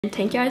And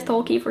thank you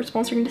Italki for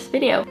sponsoring this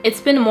video.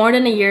 It's been more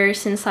than a year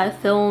since I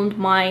filmed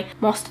my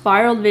most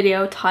viral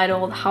video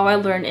titled How I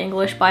Learned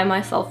English by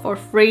Myself for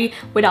Free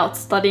Without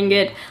Studying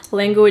It,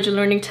 Language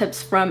Learning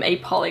Tips from a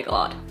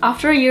Polyglot.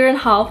 After a year and a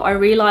half, I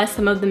realized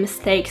some of the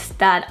mistakes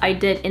that I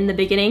did in the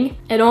beginning.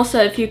 And also,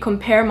 if you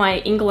compare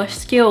my English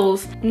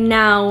skills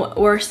now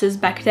versus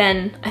back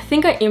then, I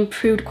think I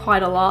improved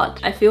quite a lot.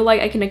 I feel like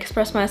I can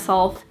express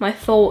myself, my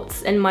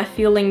thoughts and my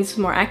feelings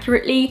more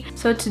accurately.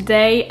 So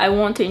today I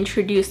want to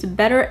introduce a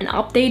better and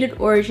updated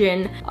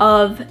version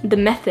of the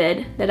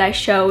method that I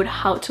showed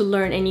how to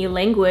learn a new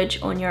language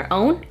on your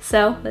own.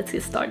 So let's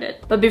get started.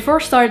 But before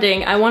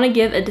starting, I want to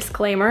give a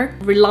disclaimer.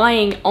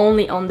 Relying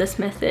only on this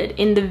method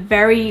in the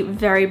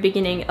very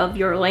beginning of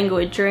your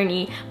language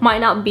journey might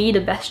not be the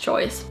best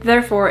choice.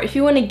 Therefore, if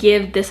you want to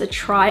give this a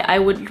try, I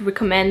would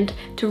recommend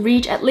to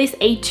reach at least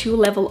A2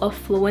 level of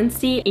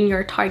fluency in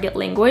your target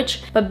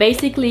language. But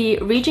basically,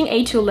 reaching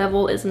A2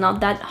 level is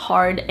not that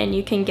hard and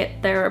you can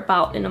get there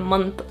about in a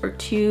month or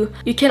two.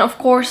 You can of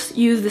course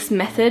use this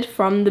method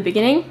from the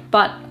beginning,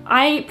 but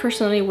I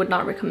personally would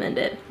not recommend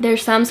it.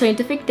 There's some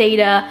scientific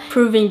data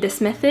proving this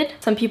method.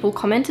 Some people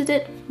commented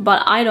it,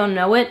 but I don't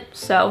know it.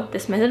 So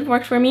this method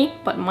works for me,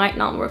 but might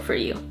not work for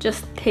you.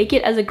 Just take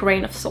it as a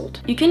grain of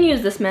salt. You can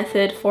use this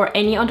method for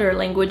any other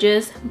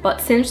languages,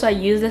 but since I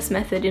use this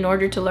method in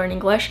order to learn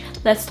English,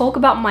 let's talk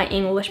about my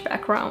English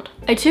background.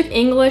 I took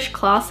English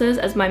classes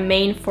as my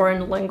main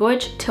foreign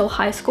language till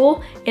high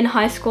school. In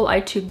high school, I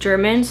took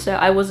German, so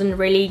I wasn't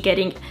really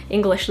getting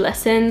English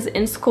lessons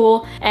in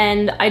school,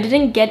 and I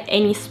didn't get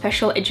any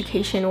special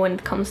education when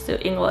it comes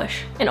to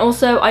English. And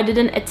also, I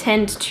didn't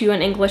attend to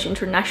an English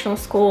international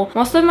school.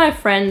 Most of my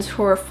friends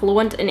who are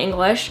fluent in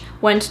English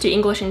went to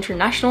English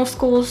international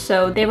schools,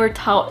 so they were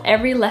taught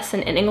every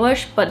lesson in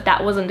English, but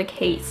that wasn't the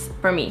case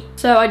for me.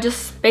 So I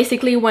just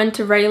basically went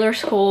to regular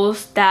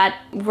schools that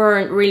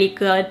weren't really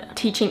good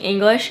teaching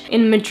English.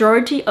 In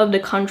majority of the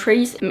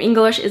countries,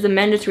 English is a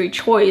mandatory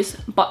choice,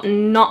 but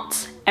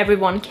not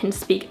everyone can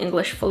speak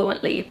English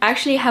fluently. I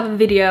actually have a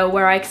video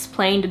where I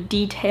explain the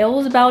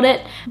details about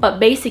it, but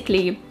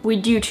basically we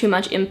do too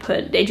much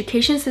input. The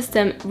education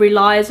system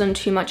relies on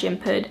too much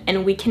input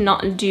and we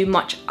cannot do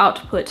much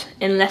output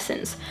in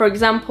lessons. For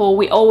example,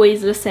 we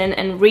always listen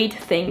and read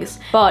things,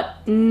 but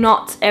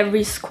not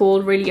every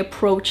school really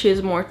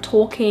approaches more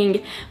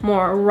talking,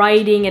 more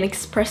writing and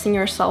expressing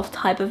yourself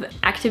type of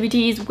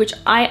activities, which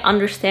I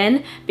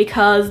understand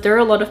because there are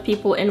a lot of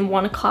people in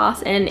one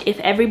class, and if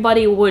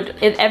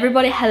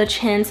everybody had a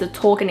chance to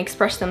talk and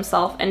express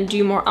themselves and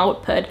do more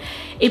output,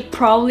 it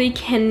probably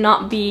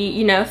cannot be,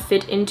 you know,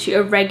 fit into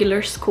a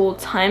regular school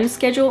time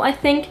schedule, I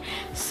think.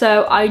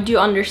 So I do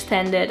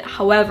understand it.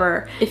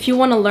 However, if you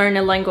want to learn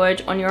a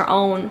language on your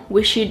own,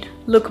 we should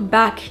look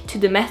back to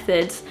the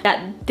methods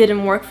that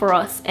didn't work for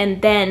us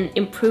and then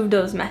improve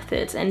those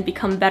methods and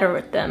become better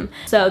with them.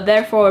 So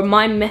therefore,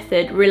 my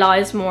method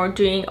relies more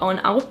doing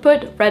on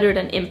output rather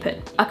than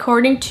input.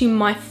 According to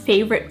my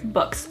favorite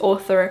book's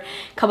author,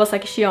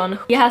 Kawasaki Shion,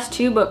 he has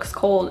two books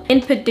called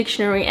Input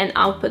Dictionary and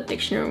Output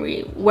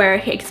Dictionary, where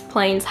he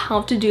explains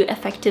how to do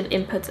effective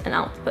inputs and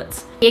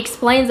outputs. He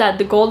explains that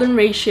the golden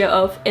ratio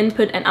of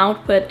input and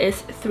output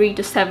is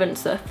 3:7,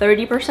 so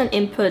 30%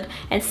 input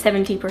and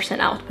 70%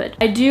 output.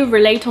 I do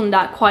relate on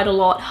that quite a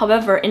lot.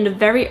 However, in the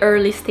very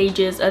early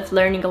stages of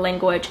learning a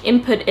language,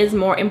 input is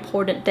more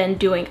important than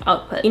doing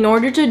output. In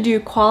order to do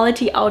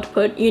quality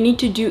output, you need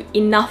to do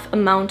enough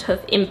amount of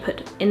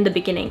input in the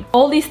beginning.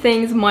 All these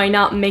things might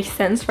not make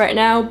sense right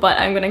now, but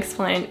I'm gonna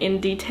explain in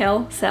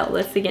detail. So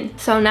let's begin.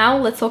 So now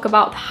let's talk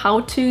about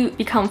how to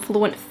become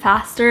fluent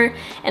faster,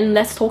 and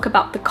let's talk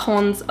about the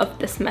cons of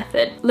this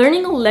method.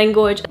 Learning a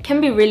language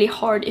can be really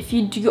hard if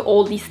you do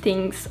all these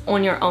things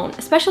on your own.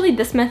 Especially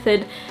this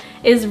method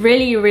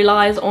really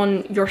relies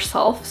on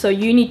yourself, so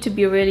you need to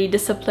be really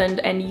disciplined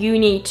and you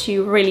need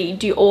to really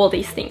do all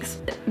these things.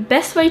 The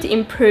best way to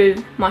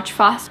improve much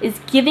faster is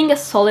giving a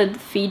solid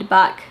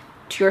feedback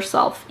to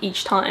yourself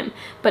each time.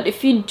 But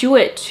if you do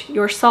it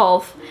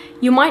yourself,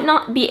 you might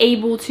not be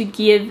able to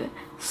give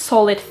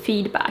solid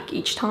feedback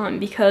each time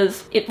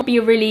because it will be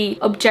really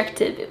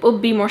objective, it will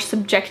be more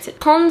subjective.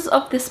 Cons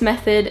of this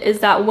method is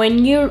that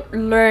when you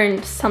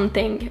learn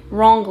something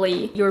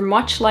wrongly, you're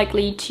much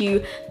likely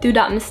to do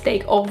that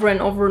mistake over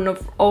and over and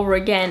over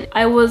again.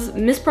 I was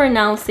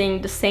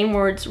mispronouncing the same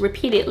words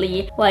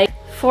repeatedly, like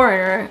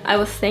foreigner, I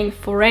was saying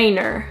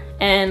foreigner,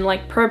 and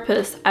like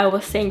purpose, I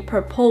was saying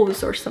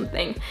purpose or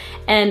something.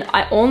 And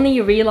I only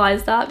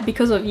realized that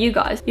because of you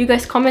guys. You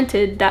guys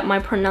commented that my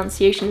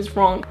pronunciation is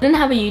wrong. I didn't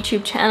have a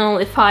YouTube channel.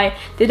 If I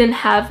didn't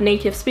have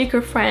native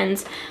speaker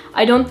friends,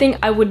 I don't think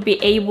I would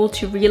be able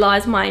to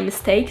realize my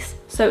mistakes.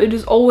 So it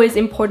is always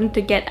important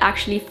to get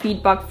actually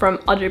feedback from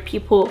other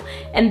people.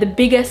 And the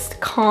biggest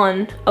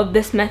con of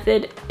this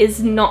method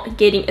is not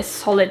getting a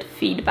solid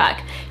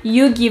feedback.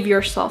 You give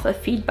yourself a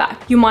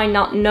feedback. You might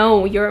not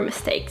know your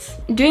mistakes.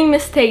 Doing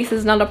mistakes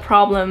is not a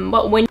problem,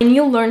 but when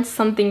you learn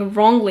something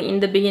wrongly in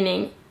the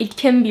beginning, it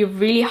can be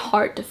really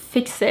hard to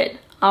fix it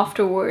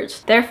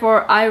afterwards.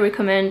 Therefore, I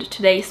recommend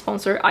today's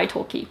sponsor,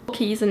 italki.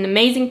 Italki is an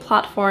amazing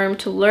platform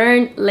to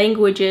learn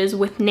languages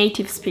with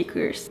native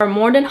speakers. There are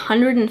more than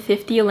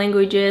 150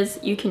 languages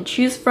you can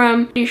choose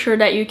from. Be sure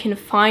that you can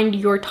find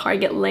your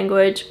target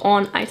language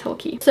on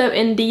italki. So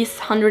in these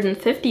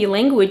 150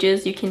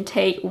 languages, you can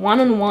take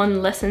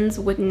one-on-one lessons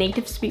with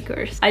native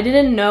speakers. I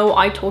didn't know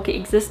italki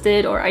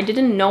existed, or I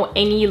didn't know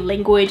any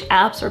language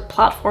apps or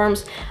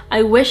platforms.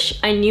 I wish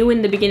I knew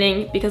in the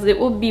beginning, because it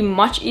would be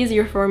much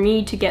easier for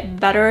me to get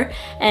better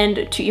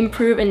and to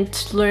improve and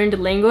to learn the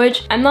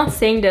language. I'm not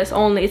saying this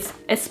only it's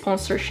a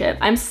sponsorship.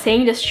 I'm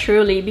saying this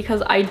truly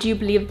because I do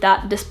believe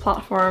that this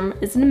platform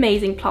is an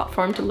amazing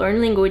platform to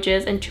learn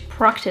languages and to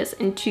practice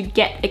and to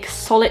get a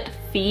solid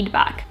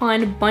feedback.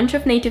 Find a bunch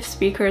of native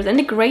speakers, and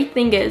the great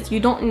thing is you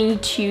don't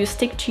need to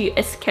stick to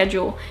a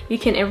schedule. You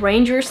can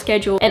arrange your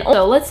schedule, and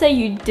also let's say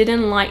you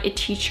didn't like a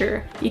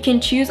teacher, you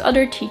can choose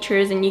other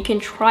teachers and you can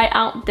try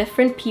out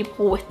different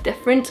people with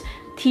different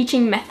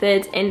teaching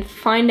methods and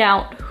find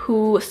out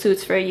who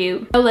suits for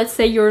you. So let's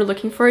say you're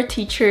looking for a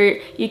teacher,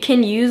 you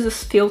can use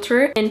this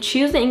filter and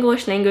choose the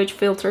English language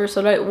filter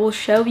so that it will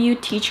show you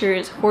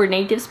teachers who are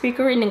native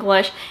speaker in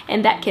English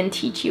and that can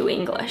teach you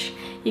English.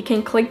 You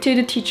can click to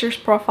the teachers'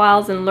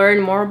 profiles and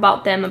learn more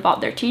about them, about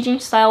their teaching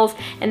styles,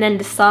 and then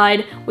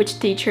decide which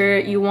teacher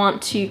you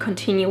want to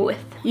continue with.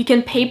 You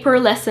can pay per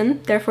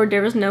lesson, therefore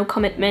there is no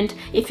commitment.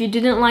 If you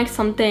didn't like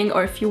something,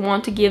 or if you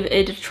want to give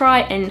it a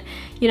try and,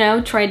 you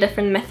know, try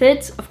different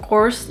methods, of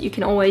course, you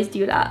can always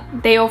do that.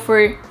 They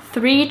offer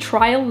 3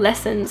 trial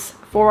lessons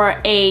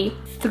for a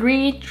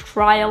 3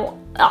 trial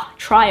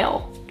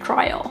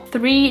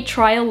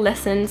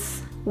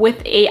lessons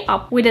with a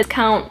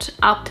discount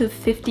up to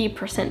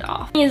 50%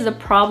 off. Here's the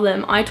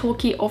problem: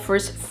 italki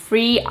offers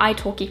free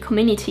italki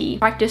community.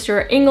 Practice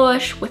your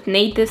English with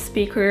native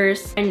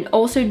speakers and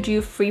also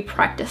do free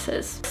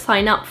practices.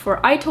 Sign up for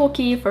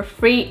italki for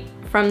free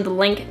from the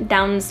link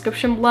down in the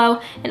description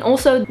below, and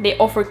also they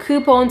offer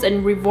coupons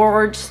and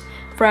rewards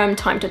from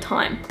time to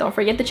time. Don't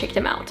forget to check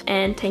them out.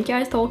 And thank you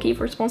italki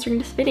for sponsoring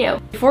this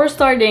video. Before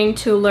starting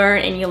to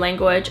learn any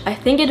language, I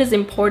think it is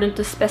important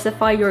to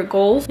specify your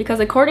goals, because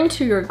according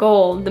to your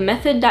goal, the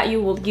method that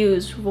you will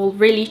use will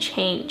really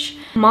change.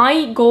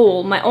 My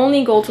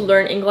only goal to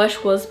learn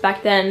English was,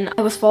 back then,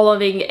 I was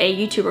following a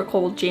YouTuber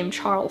called James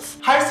Charles.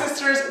 Hi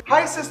sisters,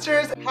 hi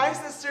sisters, hi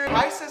sisters,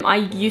 hi sisters. I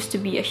used to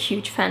be a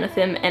huge fan of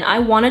him and I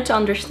wanted to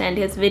understand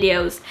his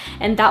videos,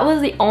 and that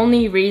was the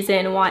only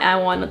reason why I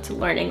wanted to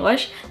learn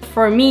English.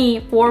 For me,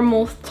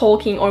 formal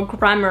talking or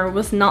grammar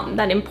was not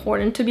that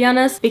important, to be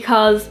honest,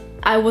 because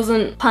I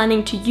wasn't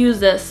planning to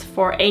use this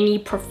for any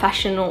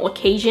professional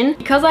occasion.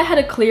 Because I had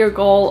a clear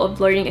goal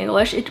of learning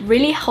English, it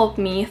really helped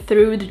me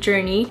through the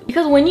journey,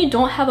 because when you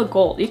don't have a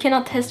goal, you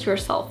cannot test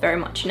yourself very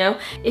much, you know?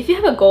 If you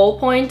have a goal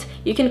point,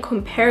 you can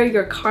compare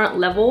your current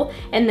level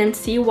and then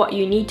see what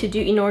you need to do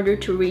in order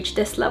to reach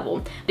this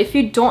level. If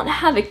you don't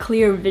have a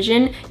clear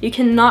vision, you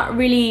cannot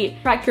really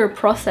track your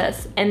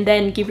process and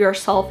then give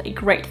yourself a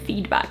great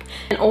feedback.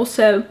 And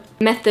also,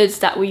 methods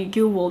that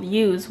you will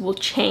use will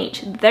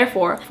change.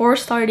 Therefore, for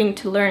starting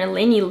to learn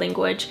any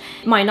language,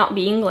 it might not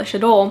be English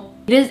at all,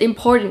 it is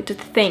important to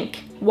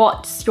think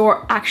what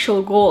your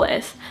actual goal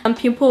is. Some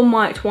people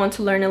might want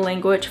to learn a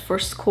language for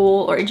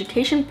school or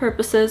education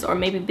purposes, or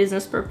maybe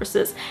business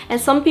purposes, and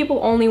some people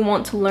only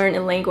want to learn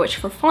a language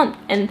for fun,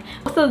 and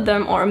both of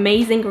them are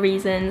amazing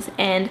reasons,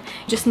 and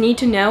you just need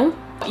to know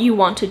what you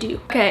want to do.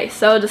 Okay,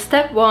 so the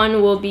step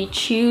 1 will be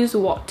choose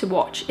what to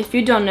watch. If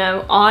you don't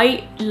know,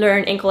 I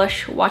learn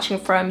English watching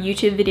from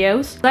YouTube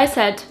videos. As I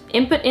said,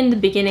 input in the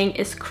beginning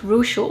is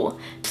crucial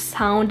to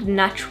sound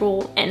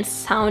natural and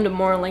sound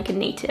more like a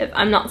native.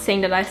 I'm not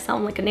saying that I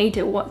sound like a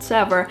native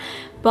whatsoever,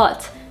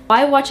 but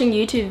by watching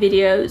YouTube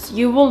videos,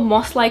 you will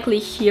most likely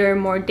hear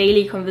more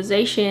daily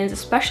conversations,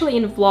 especially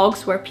in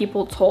vlogs where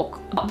people talk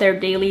about their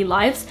daily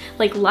lives,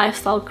 like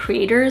lifestyle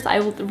creators. I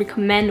would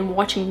recommend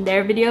watching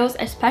their videos,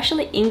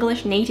 especially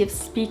English native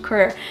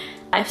speaker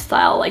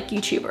lifestyle like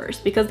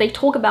YouTubers, because they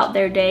talk about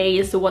their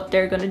days, what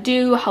they're gonna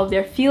do, how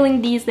they're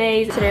feeling these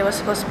days. Today was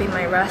supposed to be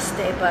my rest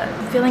day, but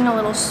I'm feeling a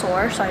little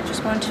sore, so I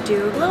just wanted to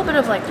do a little bit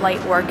of like light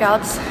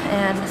workouts,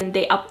 and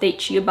they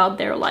update you about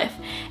their life.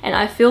 And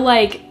I feel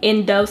like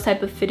in those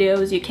type of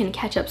videos you can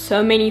catch up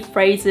so many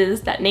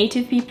phrases that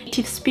native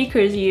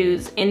speakers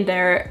use in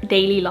their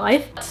daily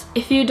life.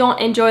 If you don't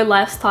enjoy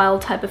lifestyle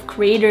type of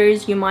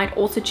creators, you might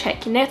also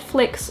check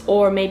Netflix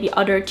or maybe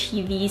other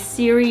TV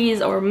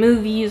series or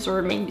movies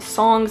or maybe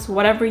songs,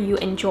 whatever you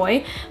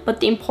enjoy. But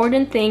the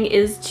important thing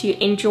is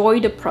to enjoy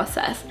the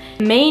process.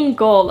 The main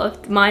goal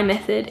of my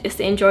method is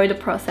to enjoy the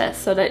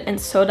process, so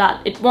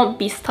that it won't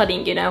be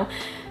studying, you know.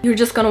 You're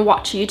just gonna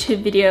watch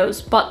YouTube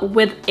videos but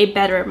with a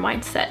better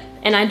mindset,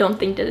 and I don't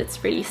think that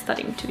it's really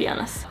studying, to be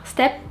honest.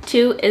 Step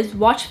 2 is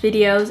watch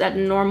videos at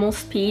normal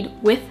speed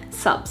with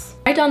subs.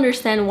 Try to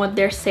understand what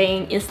they're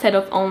saying instead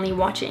of only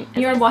watching.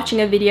 When you're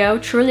watching a video,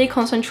 truly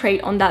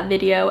concentrate on that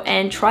video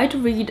and try to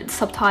read the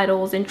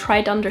subtitles and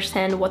try to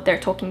understand what they're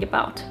talking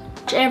about.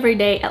 every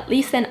day at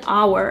least an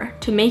hour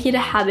to make it a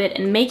habit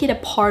and make it a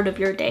part of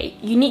your day.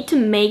 You need to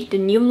make the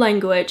new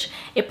language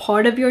a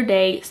part of your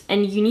day,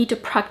 and you need to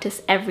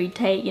practice every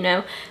day, you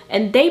know.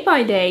 And day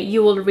by day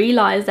you will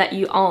realize that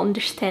you all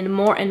understand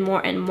more and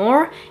more and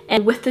more,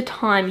 and with the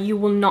time you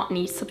will not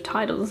need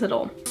subtitles at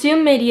all.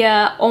 Consume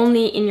media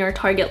only in your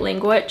target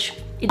language.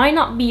 It might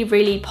not be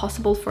really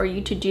possible for you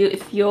to do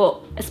if you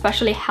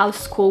especially have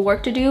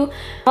schoolwork to do,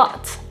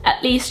 but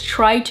at least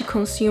try to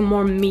consume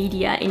more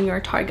media in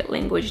your target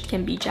language. It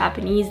can be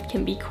Japanese, it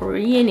can be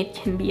Korean, it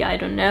can be, I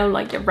don't know,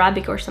 like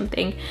Arabic or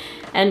something.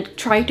 And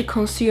try to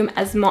consume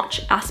as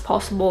much as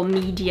possible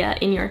media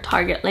in your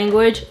target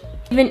language,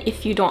 even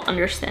if you don't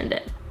understand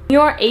it. When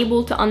you are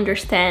able to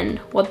understand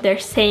what they're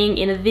saying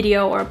in a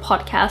video or a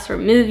podcast or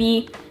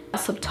movie,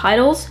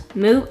 subtitles,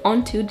 move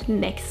on to the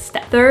next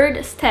step.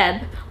 Third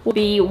step will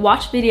be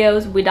watch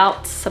videos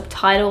without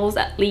subtitles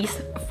at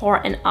least for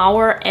an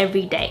hour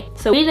every day.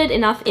 So we needed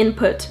enough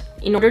input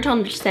in order to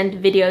understand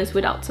videos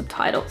without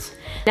subtitles.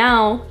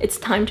 Now it's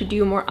time to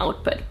do more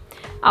output.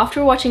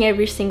 After watching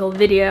every single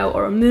video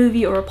or a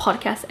movie or a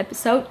podcast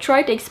episode,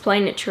 try to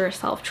explain it to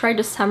yourself, try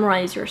to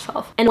summarize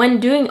yourself. And when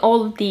doing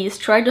all of these,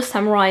 try to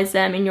summarize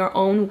them in your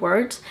own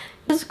words.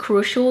 This is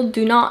crucial.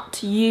 Do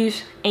not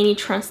use any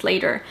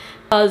translator,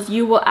 because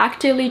you will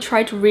actively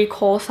try to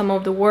recall some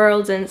of the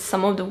words and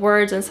some of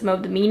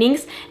the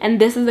meanings, and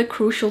this is a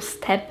crucial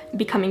step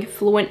becoming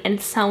fluent and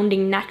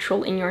sounding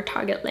natural in your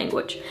target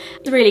language.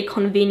 It's really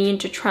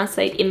convenient to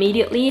translate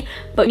immediately,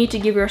 but you need to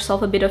give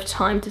yourself a bit of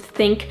time to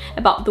think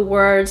about the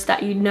words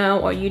that you know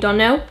or you don't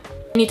know.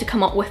 You need to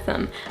come up with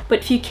them.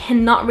 But if you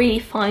cannot really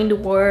find a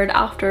word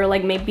after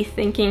like maybe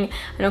thinking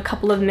in a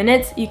couple of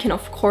minutes, you can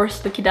of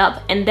course look it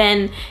up, and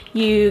then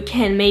you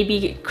can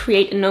maybe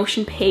create a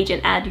Notion page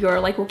and add your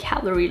like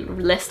vocabulary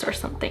list or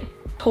something.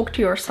 Talk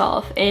to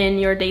yourself in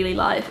your daily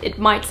life. It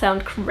might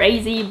sound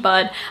crazy,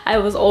 but I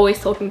was always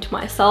talking to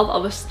myself. I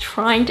was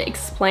trying to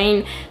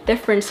explain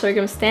different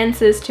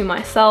circumstances to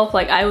myself.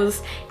 Like I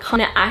was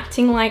kind of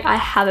acting like I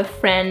have a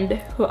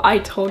friend who I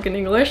talk in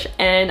English,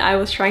 and I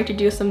was trying to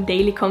do some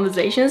daily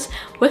conversations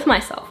with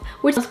myself,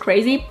 which is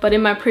crazy, but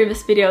in my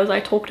previous videos I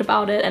talked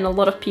about it, and a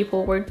lot of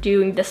people were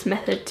doing this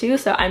method too,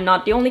 so I'm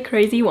not the only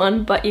crazy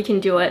one, but you can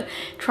do it.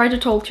 Try to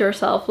talk to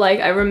yourself. Like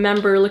I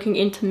remember looking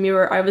into the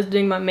mirror, I was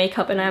doing my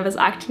makeup and I was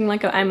acting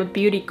like I'm a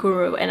beauty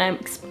guru, and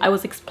I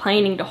was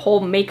explaining the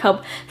whole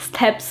makeup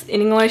steps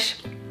in English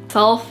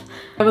myself.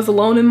 I was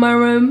alone in my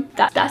room.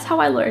 That's how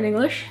I learn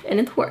English, and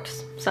it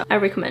works. So I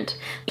recommend.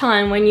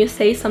 Time when you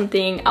say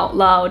something out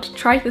loud,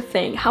 try to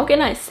think, how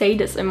can I say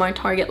this in my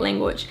target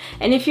language?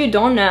 And if you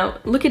don't know,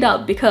 look it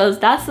up, because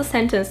that's the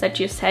sentence that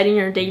you said in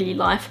your daily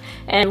life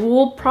and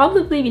will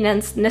probably be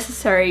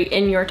necessary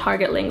in your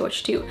target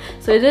language too.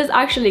 So it is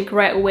actually a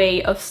great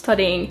way of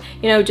studying,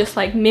 you know, just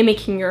like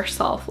mimicking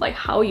yourself, like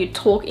how you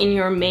talk in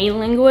your main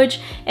language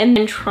and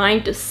then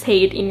trying to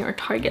say it in your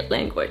target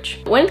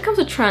language. When it comes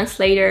to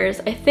translators,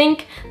 I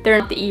think they're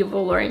not the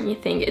evil or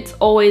anything. It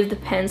always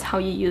depends how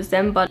you use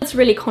them, but it's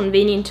really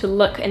convenient to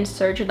look and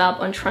search it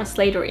up on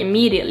translator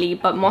immediately,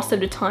 but most of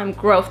the time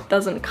growth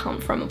doesn't come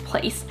from a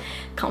place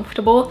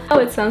comfortable. Oh,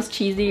 it sounds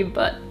cheesy,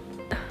 but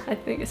I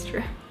think it's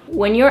true.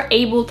 When you're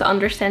able to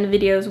understand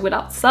videos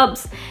without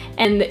subs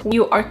and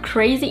you are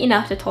crazy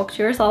enough to talk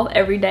to yourself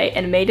every day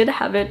and made it a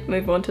habit,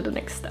 move on to the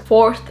next step.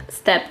 Fourth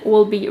step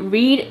will be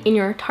read in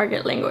your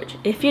target language.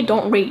 If you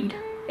don't read,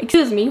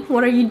 excuse me,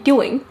 what are you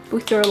doing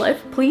with your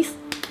life? Please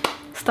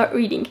start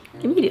reading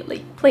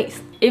immediately, please.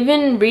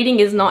 Even reading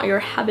is not your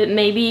habit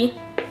maybe,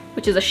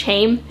 which is a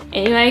shame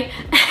anyway.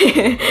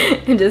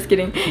 I'm just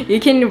kidding.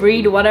 You can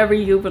read whatever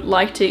you would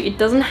like to. It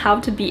doesn't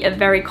have to be a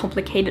very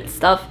complicated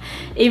stuff.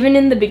 Even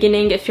in the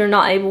beginning, if you're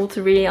not able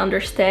to really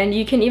understand,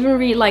 you can even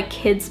read like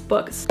kids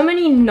books. So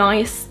many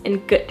nice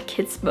and good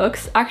kids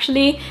books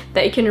actually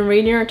that you can read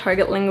in your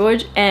target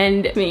language,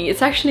 and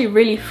it's actually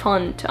really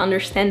fun to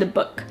understand the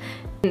book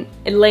in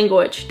a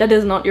language that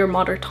is not your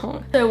mother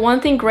tongue. So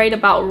one thing great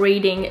about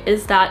reading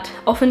is that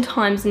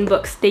oftentimes in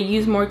books they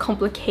use more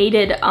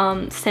complicated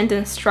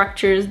sentence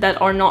structures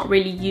that are not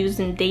really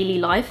used in daily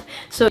life,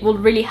 so it will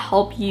really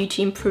help you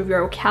to improve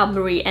your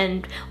vocabulary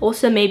and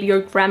also maybe your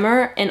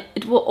grammar, and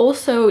it will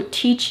also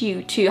teach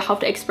you to how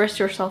to express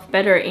yourself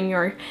better in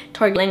your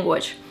target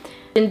language.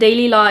 In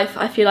daily life,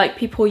 I feel like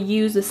people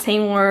use the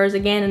same words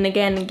again and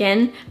again and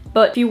again,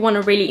 but if you want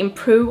to really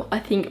improve, I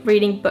think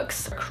reading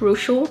books are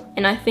crucial,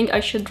 and I think I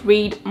should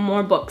read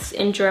more books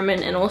in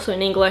German and also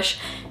in English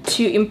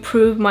to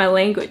improve my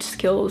language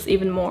skills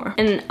even more.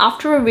 And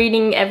after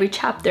reading every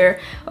chapter,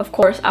 of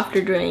course,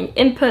 after doing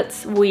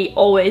inputs, we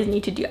always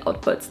need to do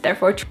outputs.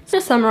 Therefore, try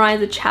to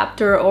summarize a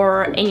chapter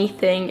or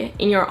anything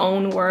in your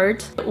own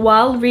words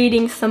while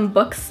reading some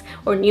books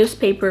or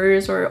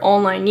newspapers or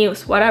online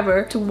news,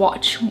 whatever, to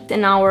watch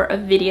an hour of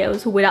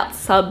videos without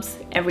subs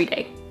every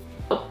day.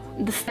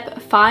 The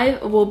step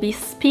 5 will be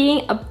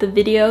speeding up the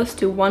videos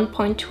to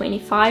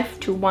 1.25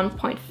 to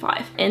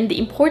 1.5. And the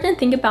important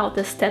thing about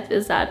this step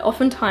is that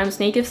oftentimes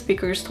native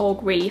speakers talk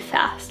really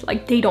fast.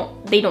 Like they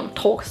don't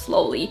talk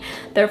slowly.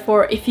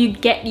 Therefore, if you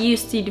get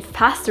used to the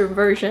faster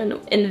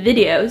version in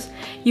videos,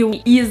 you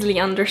will easily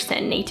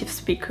understand native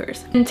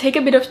speakers. And take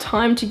a bit of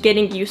time to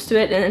getting used to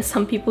it, and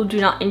some people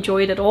do not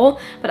enjoy it at all.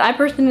 But I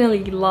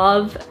personally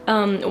love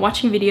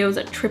watching videos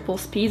at triple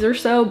speeds or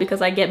so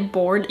because I get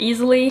bored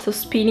easily. So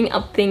speeding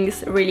up things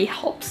really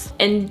helps.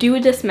 And do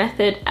this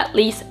method at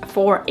least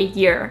for a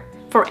year,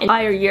 for an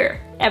entire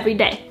year, every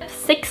day.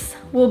 6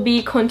 will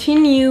be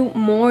continue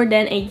more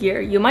than a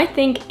year. You might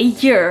think a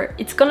year,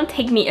 it's gonna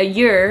take me a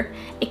year.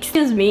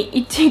 Excuse me,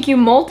 it took you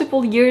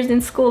multiple years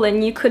in school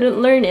and you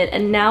couldn't learn it,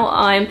 and now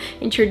I'm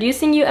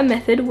introducing you a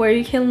method where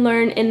you can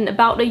learn in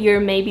about a year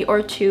maybe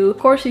or 2. Of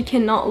course, you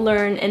cannot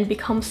learn and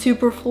become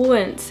super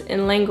fluent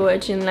in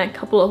language in like a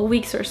couple of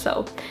weeks or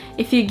so.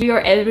 If you give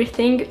your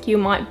everything, you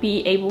might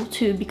be able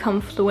to become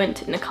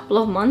fluent in a couple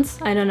of months.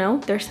 I don't know,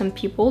 there's some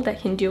people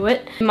that can do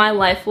it. In my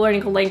life,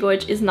 learning a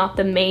language is not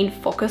the main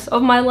focus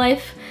of my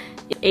life.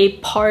 A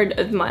part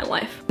of my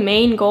life. The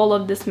main goal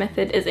of this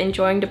method is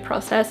enjoying the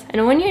process,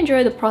 and when you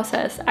enjoy the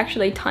process,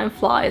 actually time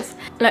flies.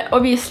 Like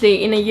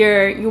obviously in a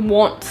year you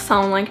won't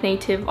sound like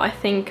native. I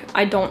think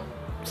I don't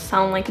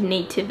sound like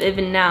native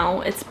even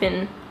now. It's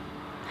been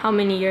how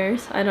many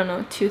years? I don't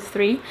know, 2,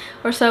 3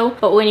 or so.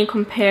 But when you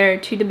compare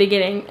to the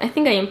beginning, I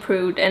think I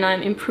improved, and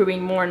I'm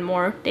improving more and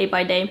more day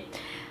by day.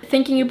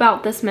 Thinking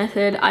about this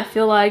method, I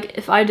feel like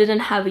if I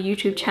didn't have a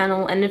YouTube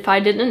channel, and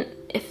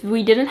if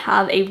we didn't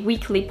have a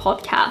weekly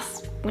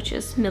podcast, which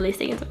is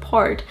milliseconds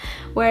apart,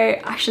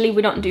 where actually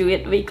we don't do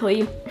it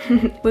weekly,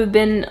 we've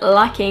been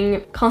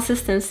lacking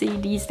consistency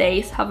these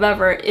days.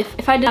 However,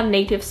 if I didn't have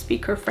native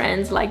speaker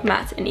friends like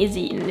Matt and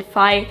Izzy, and if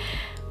I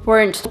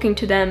weren't talking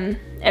to them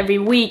every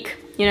week,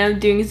 you know,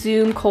 doing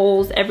Zoom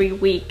calls every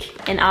week,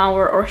 an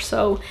hour or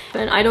so,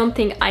 and I don't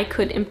think I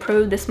could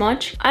improve this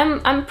much.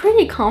 I'm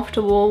pretty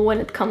comfortable when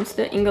it comes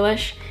to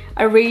English.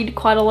 I read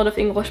quite a lot of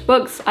English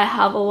books, I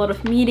have a lot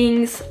of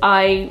meetings,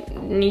 I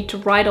need to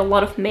write a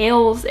lot of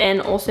mails, and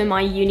also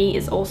my uni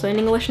is also in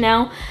English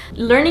now.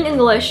 Learning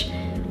English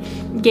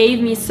gave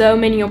me so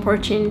many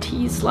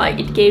opportunities. Like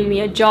it gave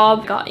me a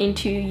job, got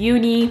into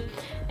uni,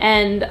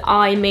 and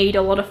I made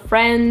a lot of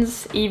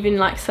friends, even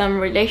like some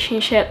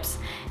relationships.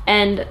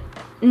 And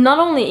not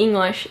only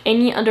English,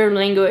 any other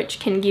language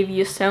can give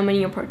you so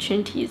many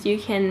opportunities. You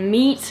can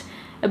meet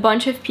a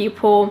bunch of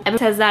people. It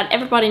says that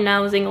everybody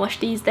knows English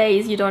these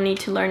days, you don't need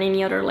to learn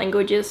any other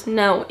languages.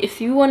 No, if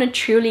you want to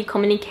truly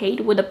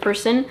communicate with a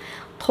person,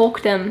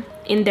 talk them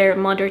in their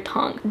mother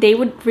tongue. They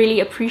would really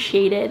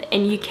appreciate it,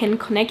 and you can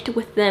connect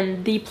with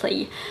them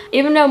deeply.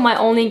 Even though my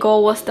only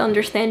goal was to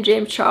understand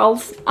James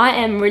Charles, I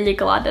am really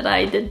glad that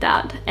I did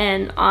that,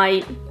 and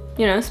I,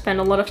 you know, spend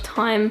a lot of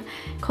time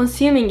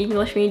consuming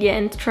English media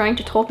and trying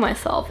to talk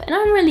myself, and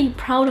I'm really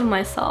proud of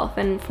myself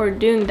and for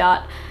doing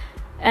that.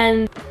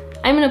 And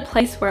I'm in a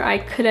place where I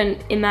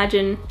couldn't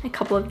imagine a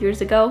couple of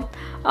years ago.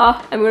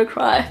 Oh, I'm gonna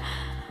cry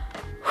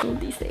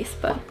these days,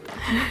 but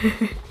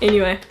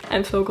anyway,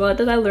 I'm so glad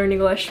that I learned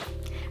English.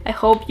 I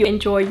hope you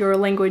enjoy your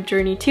language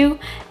journey too,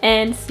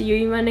 and see you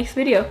in my next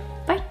video.